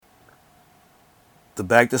The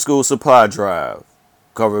Back to School Supply Drive,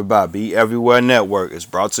 covered by Be Everywhere Network, is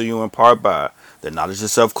brought to you in part by the Knowledge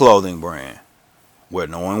Yourself clothing brand, where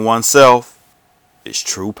knowing oneself is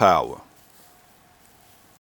true power.